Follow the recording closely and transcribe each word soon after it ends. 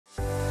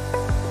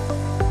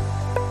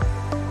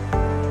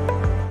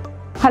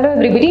Hello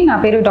everybody, నా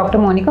పేరు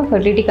doctor Monika,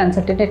 fertility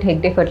consultant at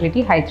Hegde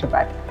Fertility,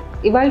 Hyderabad.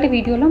 ఇవాళ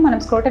వీడియోలో మనం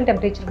స్క్రోటల్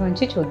టెంపరేచర్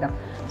గురించి చూద్దాం.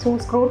 సో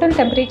స్క్రోటల్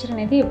టెంపరేచర్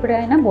అనేది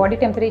ఎప్పుడైనా బాడీ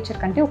టెంపరేచర్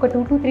కంటే ఒక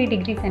 2 to 3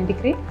 డిగ్రీ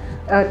సెంటిగ్రేడ్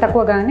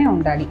తక్కువగానే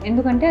ఉండాలి.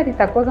 ఎందుకంటే అది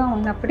తక్కువగా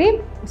ఉన్నప్పుడే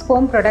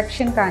స్పెర్మ్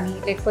ప్రొడక్షన్ కానీ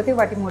లేకపోతే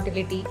వాటి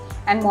మోటిలిటీ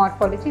అండ్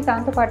మార్ఫాలజీ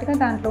దాంతోపాటుగా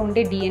దాంట్లో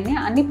ఉండే DNA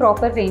అన్ని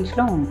ప్రాపర్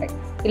రేంజ్లో ఉంటాయి.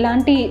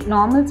 ఇలాంటి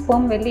నార్మల్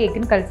స్పెర్మ్ వెళ్ళి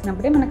ఎగ్ని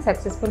కలిసినప్పుడే మనకు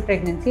సక్సెస్ఫుల్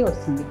ప్రెగ్నెన్సీ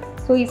వస్తుంది.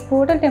 సో ఈ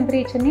స్క్రోటల్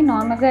టెంపరేచర్ని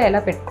నార్మల్గా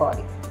ఎలా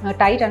పెట్టుకోవాలి?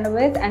 Tight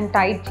underwears and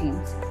tight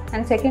jeans.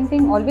 And second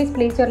thing, always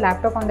place your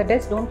laptop on the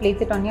desk, don't place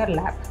it on your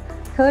lap.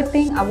 Third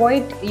thing,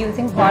 avoid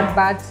using hot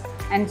baths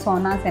and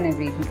saunas and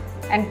everything.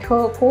 And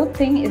fourth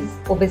thing is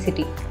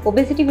obesity.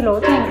 Obesity will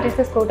also increase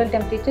the scrotal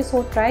temperature, so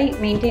try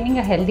maintaining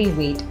a healthy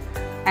weight.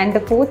 And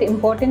the fourth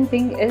important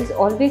thing is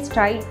always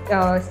try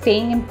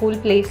staying in cool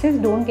places,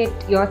 don't get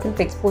yourself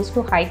exposed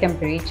to high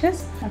temperatures.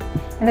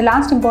 And the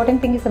last important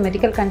thing is a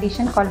medical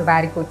condition called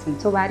varicocele.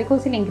 So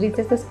varicocele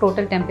increases the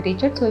scrotal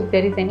temperature, so if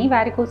there is any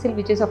varicocele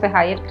which is of a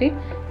higher grade,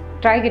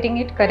 try getting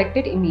it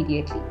corrected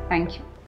immediately. Thank you.